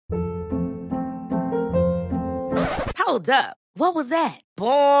Hold up. What was that?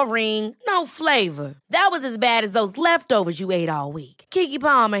 Boring. No flavor. That was as bad as those leftovers you ate all week. Keke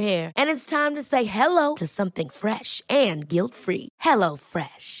Palmer here, and it's time to say hello to something fresh and guilt-free. Hello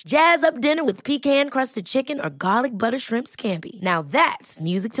Fresh. Jazz up dinner with pecan-crusted chicken or garlic butter shrimp scampi. Now that's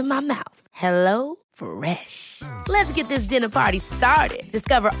music to my mouth. Hello Fresh. Let's get this dinner party started.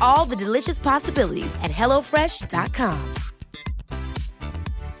 Discover all the delicious possibilities at hellofresh.com.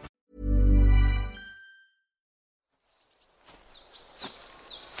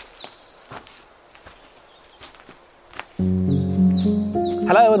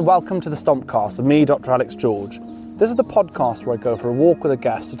 Hello and welcome to the Stompcast with me, Dr. Alex George. This is the podcast where I go for a walk with a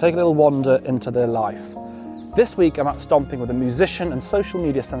guest to take a little wander into their life. This week I'm out stomping with a musician and social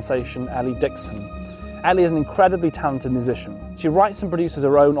media sensation, Ellie Dixon. Ellie is an incredibly talented musician. She writes and produces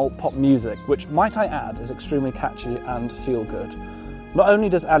her own alt-pop music, which, might I add, is extremely catchy and feel-good. Not only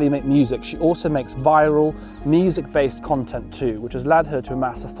does Ellie make music, she also makes viral, music-based content too, which has led her to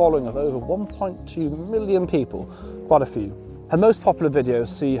amass a following of over 1.2 million people, quite a few. Her most popular videos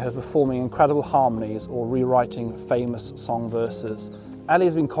see her performing incredible harmonies or rewriting famous song verses. Ellie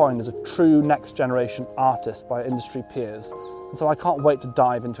has been coined as a true next-generation artist by her industry peers, and so I can't wait to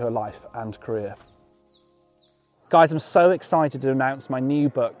dive into her life and career. Guys, I'm so excited to announce my new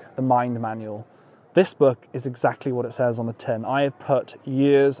book, The Mind Manual. This book is exactly what it says on the tin. I have put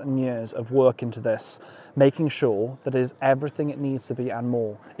years and years of work into this, making sure that it is everything it needs to be and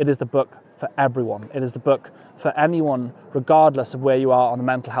more. It is the book for everyone. It is the book for anyone, regardless of where you are on the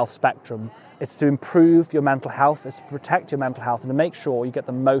mental health spectrum. It's to improve your mental health, it's to protect your mental health, and to make sure you get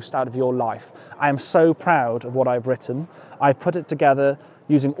the most out of your life. I am so proud of what I've written. I've put it together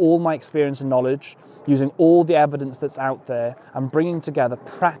using all my experience and knowledge, using all the evidence that's out there, and bringing together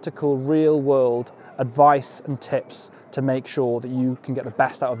practical, real-world advice and tips to make sure that you can get the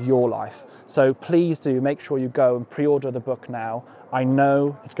best out of your life. So please do make sure you go and pre-order the book now. I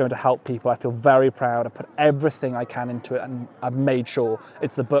know it's going to help people. I feel very proud. I put everything I can into it, and I've made sure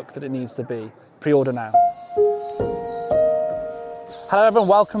it's the book that it needs to be. Pre-order now. Hello everyone,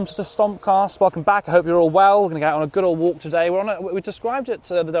 welcome to the Stompcast. Welcome back. I hope you're all well. We're going to get on a good old walk today. We described it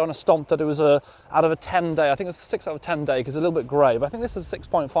the other day on a stomp that it was out of a 10 day. I think it was a 6 out of 10 day because it's a little bit grey, but I think this is a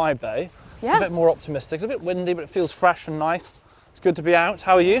 6.5 day. Yeah. It's a bit more optimistic. It's a bit windy, but it feels fresh and nice. It's good to be out.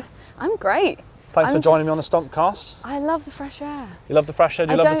 How are you? I'm great. Thanks for joining me on the Stompcast. I love the fresh air. You love the fresh air?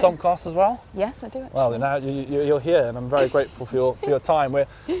 Do you love the Stompcast as well? Yes, I do. Actually. Well, now you're here, and I'm very grateful for your time. We're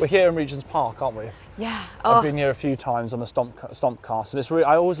here in Regent's Park, aren't we? Yeah. I've been here a few times on the Stompcast, and it's really,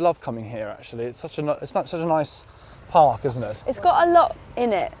 I always love coming here. Actually, it's such a nice park, isn't it? It's got a lot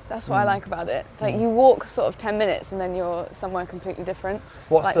in it. That's what I like about it. Like you walk sort of 10 minutes and then you're somewhere completely different.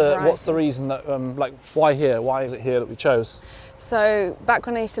 What's the reason that why here? Why is it here that we chose? So back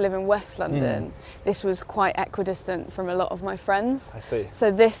when I used to live in West London, this was quite equidistant from a lot of my friends. I see.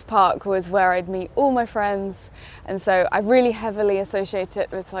 So this park was where I'd meet all my friends, and so I really heavily associate it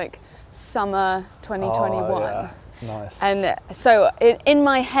with like summer 2021. Oh, yeah. Nice. And so in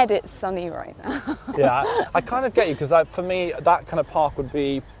my head it's sunny right now. Yeah, I kind of get you, because for me that kind of park would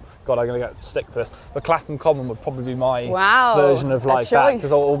be, God, I'm going to get stick for this, but Clapham Common would probably be my version of like that,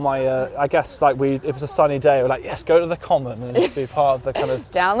 because all my, I guess like if it's a sunny day, we're like, yes, go to the Common and just be part of the kind of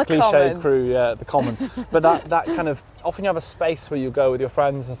down the cliche common. crew, yeah, the Common. But that kind of, often you have a space where you go with your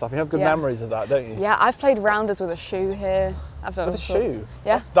friends and stuff, you have good memories of that, don't you? Yeah, I've played rounders with a shoe here. I've done with a shoe?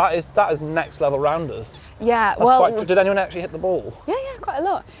 Yeah. That is next level rounders. Yeah, Did anyone actually hit the ball? Yeah, quite a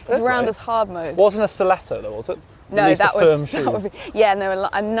lot. It was rounders hard mode. Wasn't a stiletto though, was it? No, that would be, yeah, no,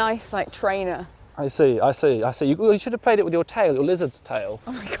 a nice like trainer. I see. You should have played it with your tail, your lizard's tail.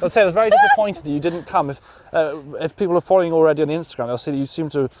 Oh my God. I was very disappointed that you didn't come. If people are following you already on the Instagram, they'll see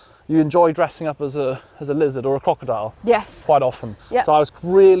that you enjoy dressing up as a lizard or a crocodile. Yes. Quite often. Yep. So I was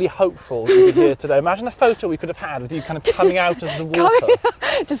really hopeful you'd be here today. Imagine the photo we could have had with you kind of coming out of the water.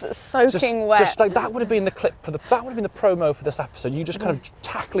 just soaking wet. Just like that would have been the clip that would have been the promo for this episode. You just kind of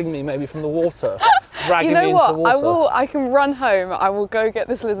tackling me maybe from the water, dragging me into the water. I can run home. I will go get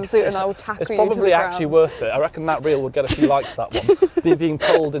this lizard suit and I will tackle you to the ground. It's probably actually worth it. I reckon that reel would get a few likes, that one. Being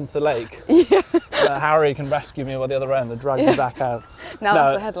pulled into the lake. Yeah. Harry can rescue me by the other end and drag me back out. Now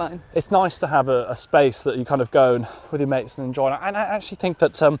that's a headline. It's nice to have a space that you kind of go with your mates and enjoy. And I actually think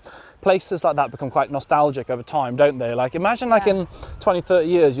that places like that become quite nostalgic over time, don't they? Like imagine in 20, 30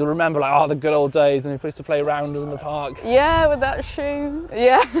 years you'll remember the good old days when we used to play around in the park. Yeah, with that shoe.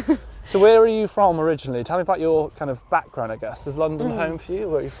 Yeah. So where are you from originally? Tell me about your kind of background, I guess. Is London home for you?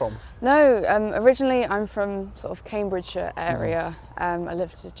 Where are you from? No, originally I'm from sort of Cambridgeshire area. I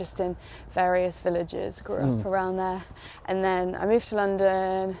lived just in various villages, grew up around there. And then I moved to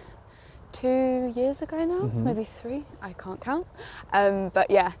London 2 years ago now, maybe 3, I can't count.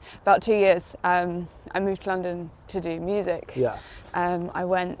 But yeah, about 2 years, I moved to London to do music. Yeah. I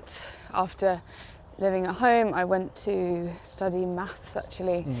went, after living at home, I went to study maths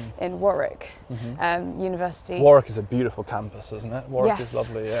actually in Warwick University. Warwick is a beautiful campus, isn't it? Warwick Yes. is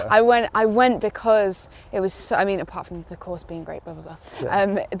lovely, yeah. I went because it was so, I mean, apart from the course being great, blah, blah, blah.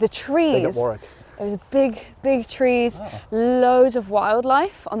 Yeah. The trees. Big up Warwick. It was big trees, loads of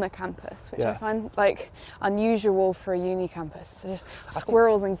wildlife on the campus, which I Yeah. find like unusual for a uni campus. There's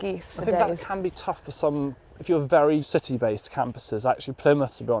squirrels and geese for I think days. that can be tough for some, if you're very city-based campuses. Actually,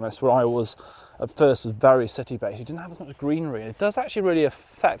 Plymouth, to be honest, where I was at first, was very city-based. You didn't have as much greenery. It does actually really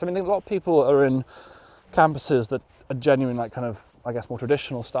affect. I mean, I think a lot of people are in campuses that are genuine, like kind of, I guess, more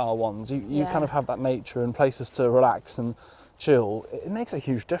traditional style ones. You kind of have that nature and places to relax and chill. It makes a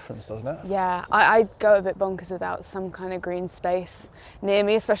huge difference, doesn't it? Yeah, I go a bit bonkers without some kind of green space near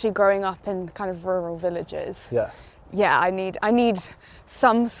me, especially growing up in kind of rural villages. Yeah. Yeah, I need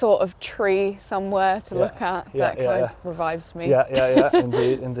some sort of tree somewhere to look at that kind of revives me. Yeah,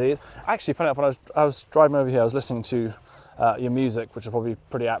 indeed. Actually, funny enough, when I was driving over here, I was listening to your music, which is probably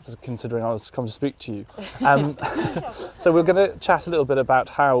pretty apt considering I was come to speak to you. So we're going to chat a little bit about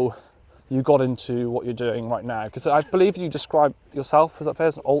how you got into what you're doing right now, because I believe you describe yourself, is that fair,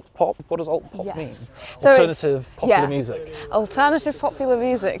 as alt pop? What does alt pop mean? So alternative popular music. Alternative popular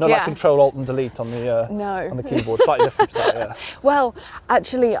music. Not like Control Alt and Delete on the on the keyboard. Slightly different to that. Yeah. Well,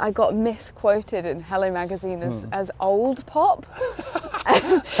 actually, I got misquoted in Hello magazine as old pop.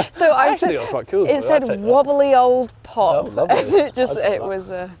 So I actually, that was quite cool. It said wobbly old pop. Oh, lovely. It was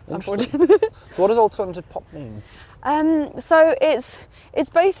unfortunate. So what does alternative pop mean? So it's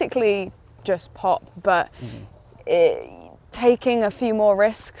basically just pop, but taking a few more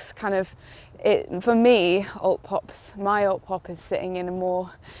risks. Kind of, for me, my alt pop is sitting in a more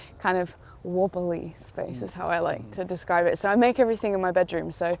kind of wobbly space, is how I like to describe it. So I make everything in my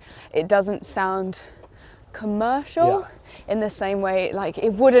bedroom, so it doesn't sound commercial in the same way, like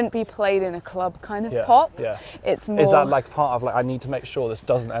it wouldn't be played in a club kind of pop. Yeah. It's more. Is that like part of like, I need to make sure this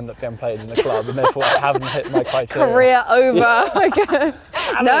doesn't end up getting played in a club and therefore I haven't hit my criteria? Career over.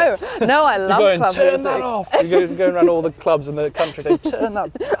 No, I love You're going, club turn music. that off. You're going around all the clubs in the country saying, turn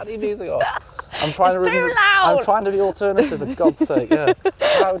that bloody music off. I'm trying It's too loud. I'm trying to be alternative, for God's sake. Yeah.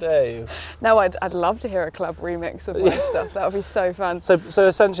 How dare you? No, I'd love to hear a club remix of my stuff. That would be so fun. So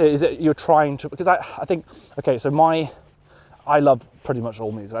essentially, is it you're trying to? Because I think, okay, so I love pretty much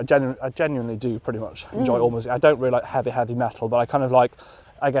all music. I genuinely do pretty much enjoy all music. I don't really like heavy metal, but I kind of like,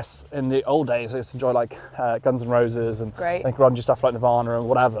 I guess in the old days I used to enjoy like Guns N' Roses and like grungy stuff like Nirvana and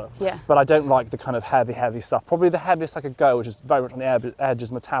whatever. Yeah. But I don't like the kind of heavy stuff. Probably the heaviest I could go, which is very much on the edge,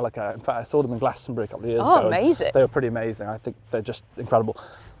 is Metallica. In fact, I saw them in Glastonbury a couple of years ago. Oh, amazing. They were pretty amazing. I think they're just incredible.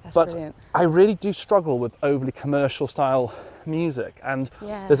 That's but brilliant. I really do struggle with overly commercial style music, and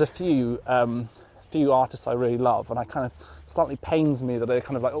there's a few artists I really love, and I kind of slightly pains me that they're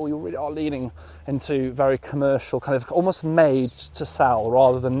kind of like, oh, you really are leaning into very commercial, kind of almost made to sell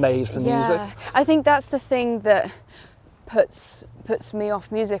rather than made for music. I think that's the thing that puts me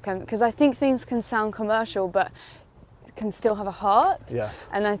off music, and because I think things can sound commercial but can still have a heart. Yes.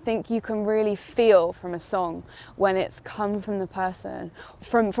 And I think you can really feel from a song when it's come from the person,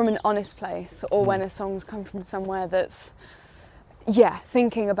 from an honest place, or when a song's come from somewhere that's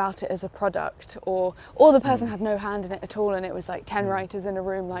thinking about it as a product, or the person had no hand in it at all, and it was like 10 writers in a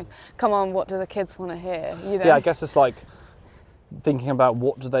room like, come on, what do the kids want to hear? You know? Yeah, I guess it's like thinking about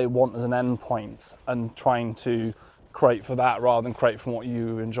what do they want as an end point and trying to create for that rather than create from what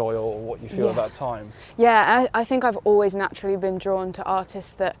you enjoy or what you feel at that time. Yeah, I think I've always naturally been drawn to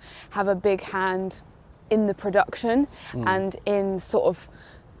artists that have a big hand in the production and in sort of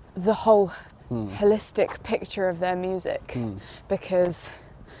the whole holistic picture of their music, because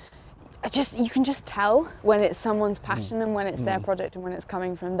you can just tell when it's someone's passion and when it's their project and when it's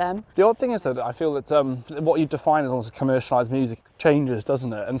coming from them. The odd thing is that I feel that what you define as almost commercialised music changes,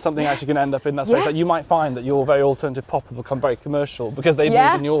 doesn't it? And something actually can end up in that space. Like you might find that your very alternative pop will become very commercial because they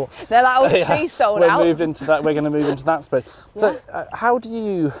moved in your. They're like, oh, she's sold out. We're going to move into that space. So how do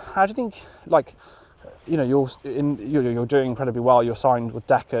you think, like, you know, you're doing incredibly well. You're signed with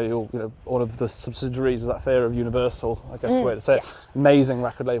Decca. You're all of the subsidiaries of that fair of Universal, I guess the way to say it. Amazing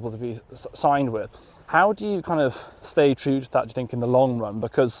record label to be signed with. How do you kind of stay true to that, do you think, in the long run?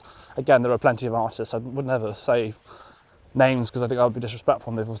 Because again, there are plenty of artists. I would never say names because I think I would be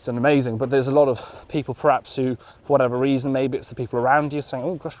disrespectful, and they've done amazing. But there's a lot of people perhaps who, for whatever reason, maybe it's the people around you saying,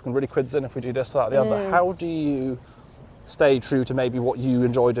 oh gosh, we can really quids in if we do this, that, the other. How do you stay true to maybe what you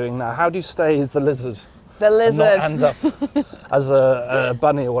enjoy doing now? How do you stay as the lizard? The lizard. And not end up as a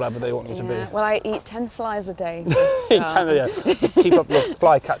bunny or whatever they want you to be. Well, I eat 10 flies a day. Keep up your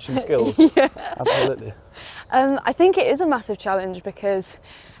fly catching skills. Yeah. Absolutely. I think it is a massive challenge because,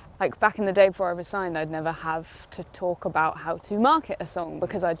 like, back in the day before I was signed, I'd never have to talk about how to market a song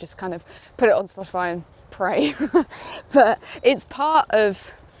because I'd just kind of put it on Spotify and pray. But it's part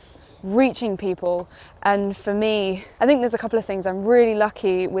of reaching people, and for me, I think there's a couple of things. I'm really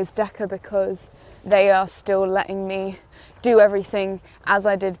lucky with Decca because they are still letting me do everything as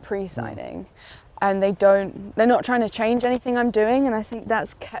I did pre-signing, and they're not trying to change anything I'm doing, and I think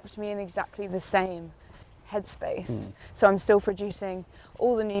that's kept me in exactly the same headspace. So I'm still producing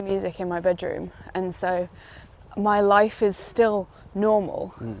all the new music in my bedroom, and so my life is still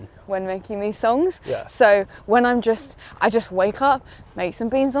normal when making these songs. So when I just wake up, make some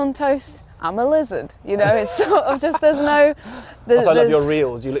beans on toast, I'm a lizard, you know. It's sort of just I love your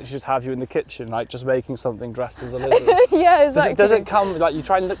reels. You literally just have you in the kitchen, like just making something dressed as a lizard. Yeah, exactly. Does it come, like, you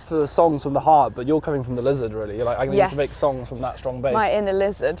try and look for the songs from the heart, but you're coming from the lizard, really? You're like, I need to make songs from that strong base. My inner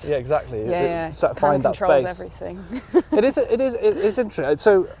lizard. Yeah, exactly. Yeah. Find that controls space. Everything. It is interesting.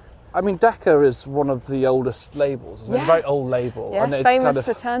 So, I mean, Decca is one of the oldest labels. It's a very old label. Yeah, and famous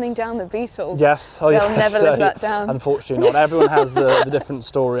for turning down the Beatles. Yes. They'll never live that down. Unfortunately not. Everyone has the different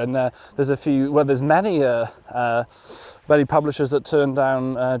story, and there's many publishers that turned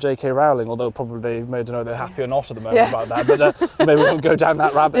down J.K. Rowling, although probably I don't know they're happy or not at the moment about that, but maybe we won't go down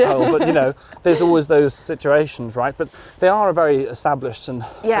that rabbit hole. But, you know, there's always those situations, right? But they are a very established and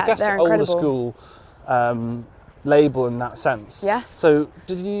I guess older school label in that sense. Yes. So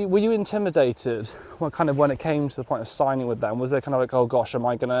were you intimidated when it came to the point of signing with them? Was there kind of like, oh gosh,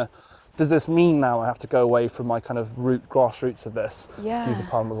 does this mean now I have to go away from my kind of grassroots of this? Excuse the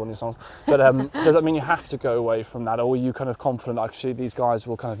pun with one of your songs. But does that mean you have to go away from that, or were you kind of confident actually these guys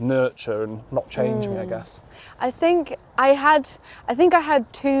will kind of nurture and not change me, I guess? I think I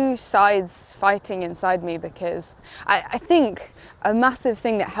had two sides fighting inside me, because I think a massive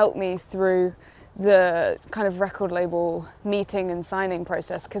thing that helped me through the kind of record label meeting and signing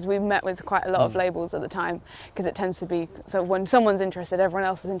process, because we met with quite a lot of labels at the time, because it tends to be, so when someone's interested, everyone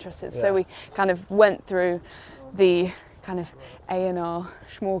else is interested. So we kind of went through the kind of A&R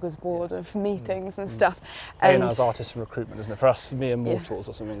smorgasbord of meetings and stuff. A&R's artists and recruitment, isn't it? For us, mere mortals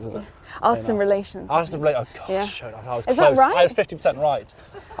or something, isn't it? Artists and relations. Artists and relations. Oh gosh, I was Is close. That right? I was 50% right.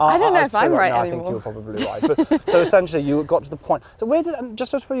 I don't know if I'm right anymore. I think you were probably right. But so essentially, you got to the point. So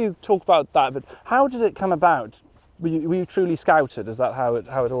just before you talk about that, but how did it come about? Were you truly scouted? Is that how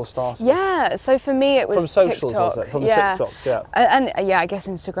it all started? Yeah. So for me, it was from socials, TikTok. was it? From the TikToks, yeah. And I guess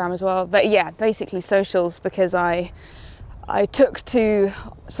Instagram as well. But yeah, basically socials, because I took to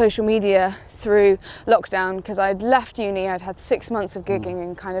social media through lockdown, because I'd left uni, I'd had 6 months of gigging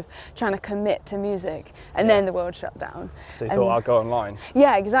and kind of trying to commit to music, and then the world shut down. So you thought, I'll go online?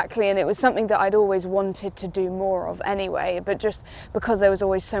 Yeah, exactly, and it was something that I'd always wanted to do more of anyway, but just because there was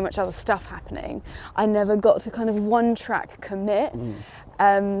always so much other stuff happening, I never got to kind of one track commit.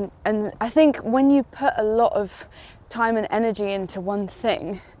 And I think when you put a lot of time and energy into one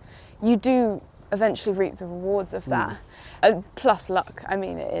thing, you do eventually reap the rewards of that. Plus luck. I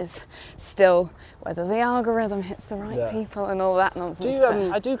mean, it is still whether the algorithm hits the right people and all that nonsense.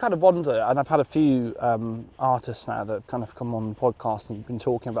 I do kind of wonder, and I've had a few artists now that have kind of come on the podcast and been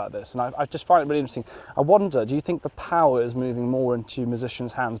talking about this, and I just find it really interesting. I wonder, do you think the power is moving more into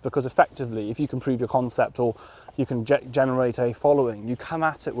musicians' hands? Because effectively, if you can prove your concept or you can generate a following, you come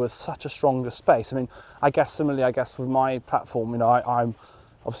at it with such a stronger space. I mean, I guess similarly, with my platform, you know, I'm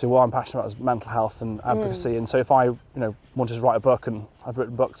obviously what I'm passionate about is mental health and advocacy, and so if I wanted to write a book, and I've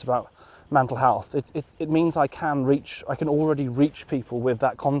written books about mental health, it means I can already reach people with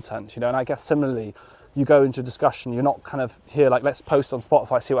that content, and I guess similarly, you go into discussion, you're not kind of here like, let's post on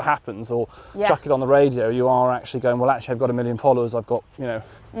Spotify, see what happens, or chuck it on the radio. You are actually going, well, actually I've got 1 million followers, I've got,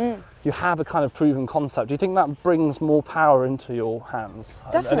 you have a kind of proven concept. Do you think that brings more power into your hands?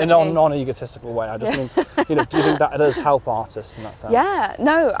 Definitely. In a non-egotistical way, I just mean, do you think that does help artists in that sense? Yeah,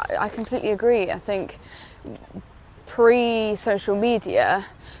 no, I completely agree. I think pre-social media,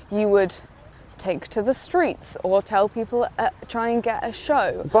 you would take to the streets or tell people try and get a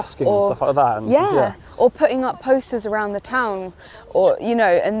show, busking and stuff like that, or putting up posters around the town, or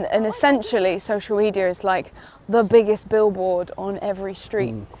and essentially social media is like the biggest billboard on every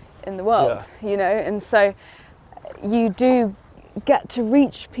street in the world, and so you do get to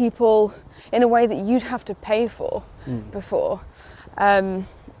reach people in a way that you'd have to pay for before,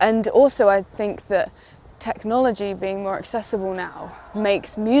 and also I think that technology being more accessible now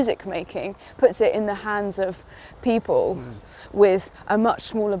makes music making, puts it in the hands of people with a much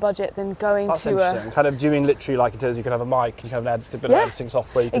smaller budget than going That's to interesting. Kind of doing literally like it is, you can have a mic, you can have an editing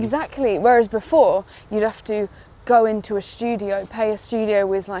software. Exactly. Whereas before, you'd have to go into a studio, pay a studio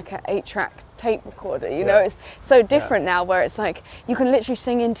with like an 8-track tape recorder, you know, it's so different now where it's like you can literally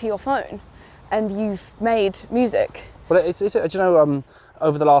sing into your phone and you've made music. Well, it's you know,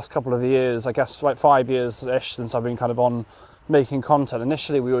 over the last couple of years, I guess like 5 years-ish since I've been kind of on making content.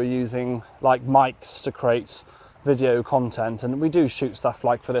 Initially we were using like mics to create video content, and we do shoot stuff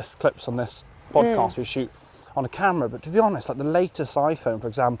like for this clips on this podcast, we shoot on a camera, but to be honest, like the latest iPhone, for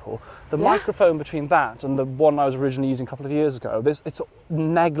example, the microphone between that and the one I was originally using a couple of years ago, it's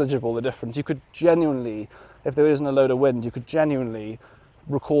negligible, the difference. You could genuinely, if there isn't a load of wind, you could genuinely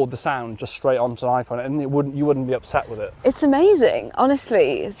record the sound just straight onto an iPhone and you wouldn't be upset with it. It's amazing,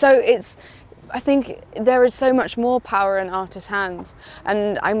 honestly. So I think there is so much more power in artists' hands,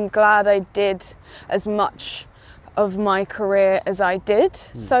 and I'm glad I did as much of my career as I did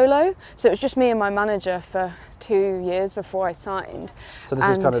solo. So it was just me and my manager for 2 years before I signed. So this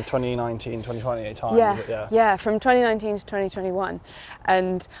is kind of 2019, 2020 time, yeah, is it? Yeah, from 2019 to 2021.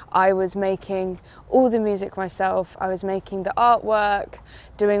 And I was making all the music myself. I was making the artwork,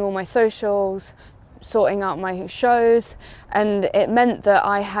 doing all my socials, sorting out my shows, and it meant that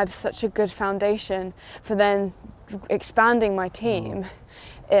I had such a good foundation for then expanding my team.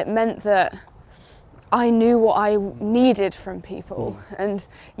 It meant that I knew what I needed from people, and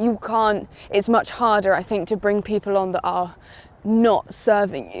it's much harder, I think, to bring people on that are not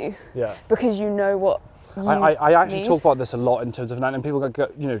serving you, because you know what I actually need. talk about this a lot in terms of, and people go,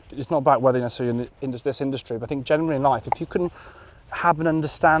 you know, it's not about whether you're necessarily in this industry, but I think generally in life, if you can have an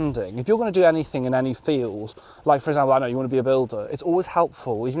understanding, if you're going to do anything in any field, like for example, I know you want to be a builder, it's always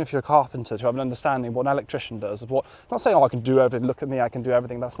helpful, even if you're a carpenter, to have an understanding of what an electrician does, of what, not saying, oh, I can do everything, look at me, I can do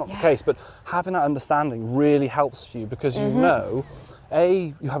everything, that's not the case, but having that understanding really helps you, because you know,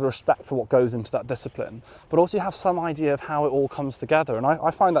 A, you have a respect for what goes into that discipline, but also you have some idea of how it all comes together. And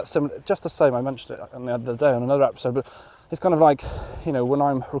I find that similar, just the same, I mentioned it the other day on another episode, but it's kind of like, you know, when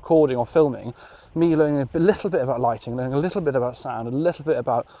I'm recording or filming, me learning a little bit about lighting, learning a little bit about sound, a little bit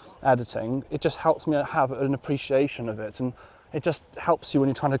about editing, it just helps me have an appreciation of it, and it just helps you when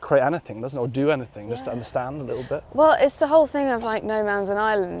you're trying to create anything, doesn't it, or do anything, just to understand a little bit. Well, it's the whole thing of like no man's an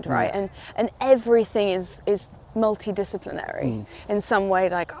island, right? And everything is multidisciplinary in some way.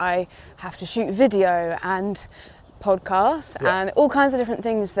 Like I have to shoot video and podcasts and all kinds of different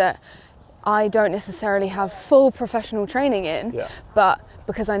things that I don't necessarily have full professional training in, but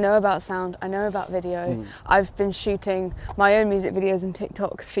because I know about sound, I know about video, I've been shooting my own music videos and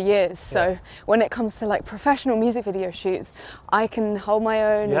TikToks for years, so when it comes to like professional music video shoots, I can hold my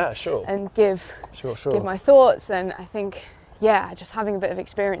own and give my thoughts, and I think just having a bit of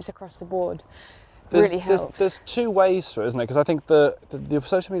experience across the board really helps. There's two ways to it, isn't it? Because I think the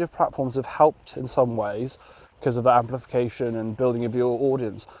social media platforms have helped in some ways because of the amplification and building of your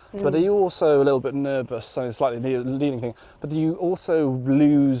audience. But are you also a little bit nervous, so it's slightly leading thing, but do you also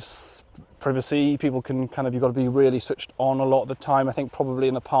lose privacy? People can you've got to be really switched on a lot of the time. I think probably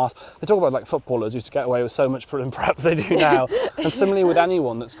in the past, they talk about like footballers used to get away with so much than perhaps they do now. And similarly with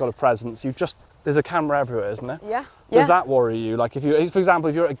anyone that's got a presence, there's a camera everywhere, isn't there? Yeah. Does that worry you? Like for example,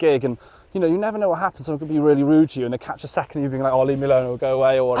 if you're at a gig and you never know what happens. Someone could be really rude to you and they catch a second of you being like, oh, leave me alone or go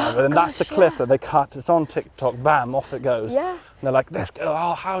away or whatever. And that's the clip that they cut. It's on TikTok, bam, off it goes. Yeah. And they're like,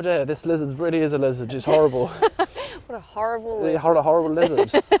 oh, how dare, this lizard really is a lizard. It's horrible. What a horrible lizard. A horrible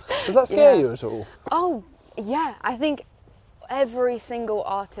lizard. Does that scare you at all? Oh, yeah. I think every single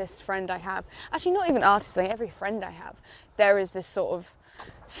artist friend I have, actually not even artist, I think every friend I have, there is this sort of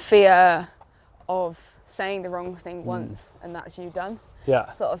fear of saying the wrong thing once and that's you done.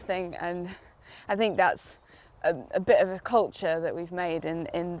 Sort of thing, and I think that's a bit of a culture that we've made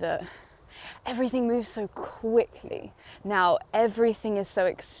in that everything moves so quickly now, everything is so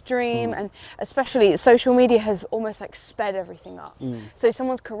extreme, and especially social media has almost like sped everything up. So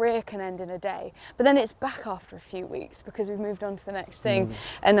someone's career can end in a day, but then it's back after a few weeks because we've moved on to the next thing.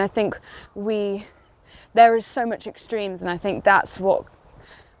 And I think there is so much extremes, and I think that's what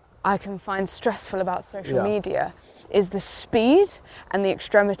I can find stressful about social media, is the speed and the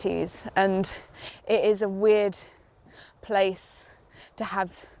extremities, and it is a weird place to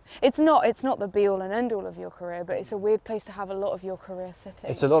have. It's not the be all and end all of your career, but it's a weird place to have a lot of your career sitting.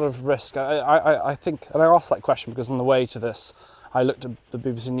 It's a lot of risk. I think, and I asked that question because on the way to this, I looked at the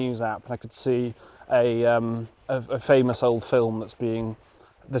BBC News app and I could see a famous old film that's being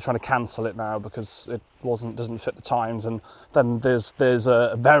they're trying to cancel it now because it doesn't fit the times. And then there's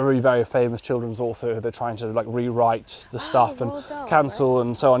a very, very famous children's author who they're trying to like rewrite the stuff and cancel, right?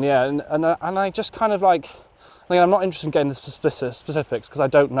 And so on. Yeah, and I just kind of like. I'm not interested in getting the specifics because I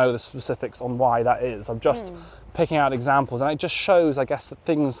don't know the specifics on why that is. I'm just picking out examples, and it just shows, I guess, that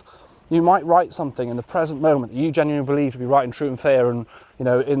things, you might write something in the present moment that you genuinely believe to be right and true and fair and, you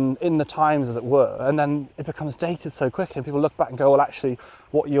know, in the times, as it were, and then it becomes dated so quickly and people look back and go, well, actually,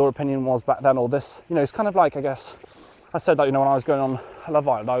 what your opinion was back then, or this, you know, it's kind of like, I guess, I said that, you know, when I was going on Love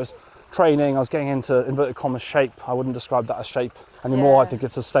Island, I was training, I was getting into inverted commas shape. I wouldn't describe that as shape anymore. I think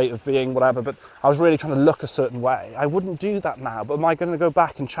it's a state of being, whatever, but I was really trying to look a certain way. I wouldn't do that now, but am I going to go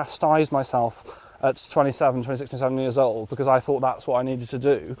back and chastise myself at 26, 27 years old because I thought that's what I needed to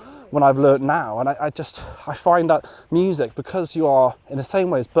do when I've learnt now? And I find that music, because you are, in the same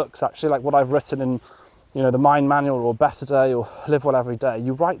way as books actually, like what I've written in, you know, the Mind Manual or Better Day or Live Well Every Day,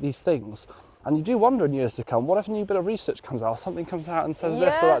 you write these things and you do wonder in years to come, what if a new bit of research comes out, or something comes out and says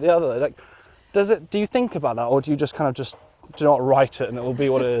this or that, the other? Like, do you think about that, or do you just kind of do not write it and it will be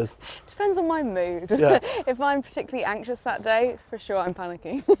what it is? Depends on my mood. Yeah. If I'm particularly anxious that day, for sure I'm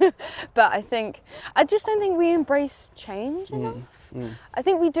panicking. But I just don't think we embrace change enough. I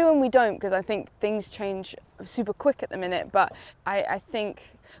think we do and we don't, because I think things change super quick at the minute, but I think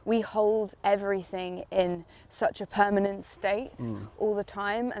we hold everything in such a permanent state all the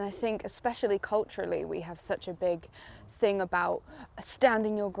time, and I think especially culturally we have such a big thing about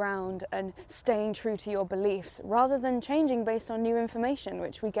standing your ground and staying true to your beliefs rather than changing based on new information,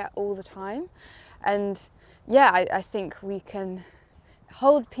 which we get all the time. And yeah, I think we can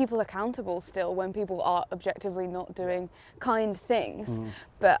hold people accountable still when people are objectively not doing kind things,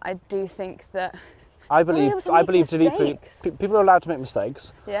 but I do think that I believe deeply people are allowed to make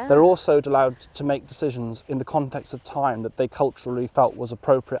mistakes. Yeah. They're also allowed to make decisions in the context of time that they culturally felt was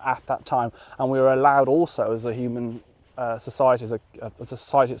appropriate at that time, and we were allowed also as a human society, as a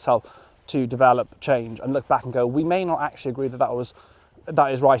society itself, to develop, change, and look back and go, we may not actually agree that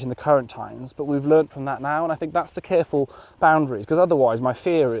is right in the current times, but we've learnt from that now. And I think that's the careful boundaries, because otherwise my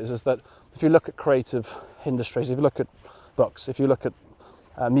fear is that if you look at creative industries, if you look at books, if you look at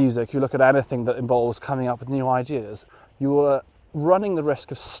music, if you look at anything that involves coming up with new ideas, you are running the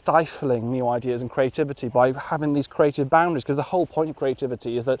risk of stifling new ideas and creativity by having these creative boundaries, because the whole point of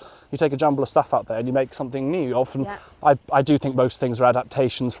creativity is that you take a jumble of stuff out there and you make something new. Often, I do think most things are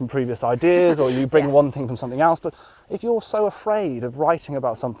adaptations from previous ideas, or you bring one thing from something else, but if you're so afraid of writing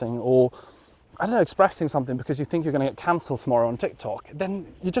about something, or I don't know, expressing something because you think you're going to get cancelled tomorrow on TikTok, then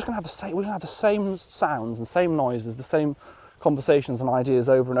you're just going to have we're going to have the same sounds and same noises, the same conversations and ideas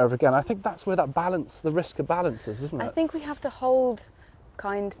over and over again. I think that's where that balance, the risk of balance is, isn't it? I think we have to hold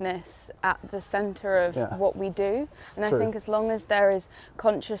kindness at the centre of what we do, and I think as long as there is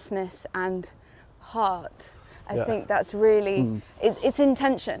consciousness and heart, I think that's really it's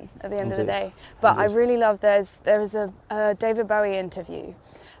intention at the end of the day. But I really love there was a David Bowie interview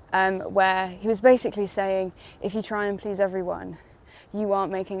where he was basically saying, if you try and please everyone, you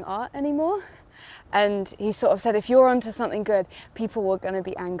aren't making art anymore. And he sort of said, if you're onto something good, people are going to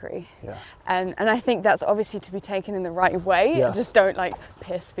be angry. Yeah. And I think that's obviously to be taken in the right way. Yes. Just don't like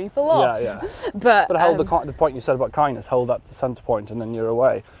piss people off. Yeah. But hold the point you said about kindness, hold that the centre point, and then you're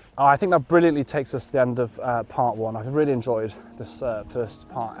away. I think that brilliantly takes us to the end of part one. I've really enjoyed this first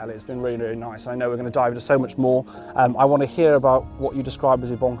part, Ellie. It's been really, really nice. I know we're going to dive into so much more. I want to hear about what you describe as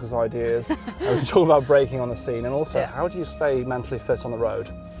your bonkers ideas. We're talking about breaking on the scene, and also how do you stay mentally fit on the road?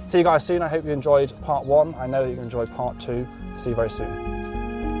 See you guys soon. I hope you enjoyed part one. I know that you enjoyed part two. See you very soon.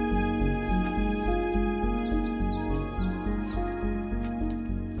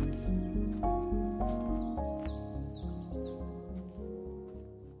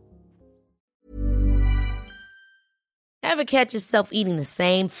 Ever catch yourself eating the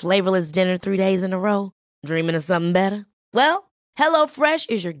same flavorless dinner 3 days in a row? Dreaming of something better? Well, HelloFresh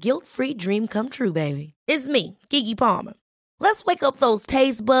is your guilt-free dream come true, baby. It's me, Keke Palmer. Let's wake up those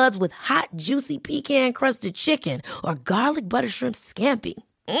taste buds with hot, juicy pecan-crusted chicken or garlic butter shrimp scampi.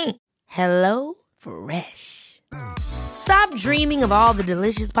 Hello Fresh. Stop dreaming of all the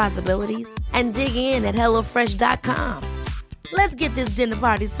delicious possibilities and dig in at HelloFresh.com. Let's get this dinner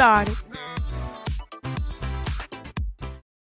party started.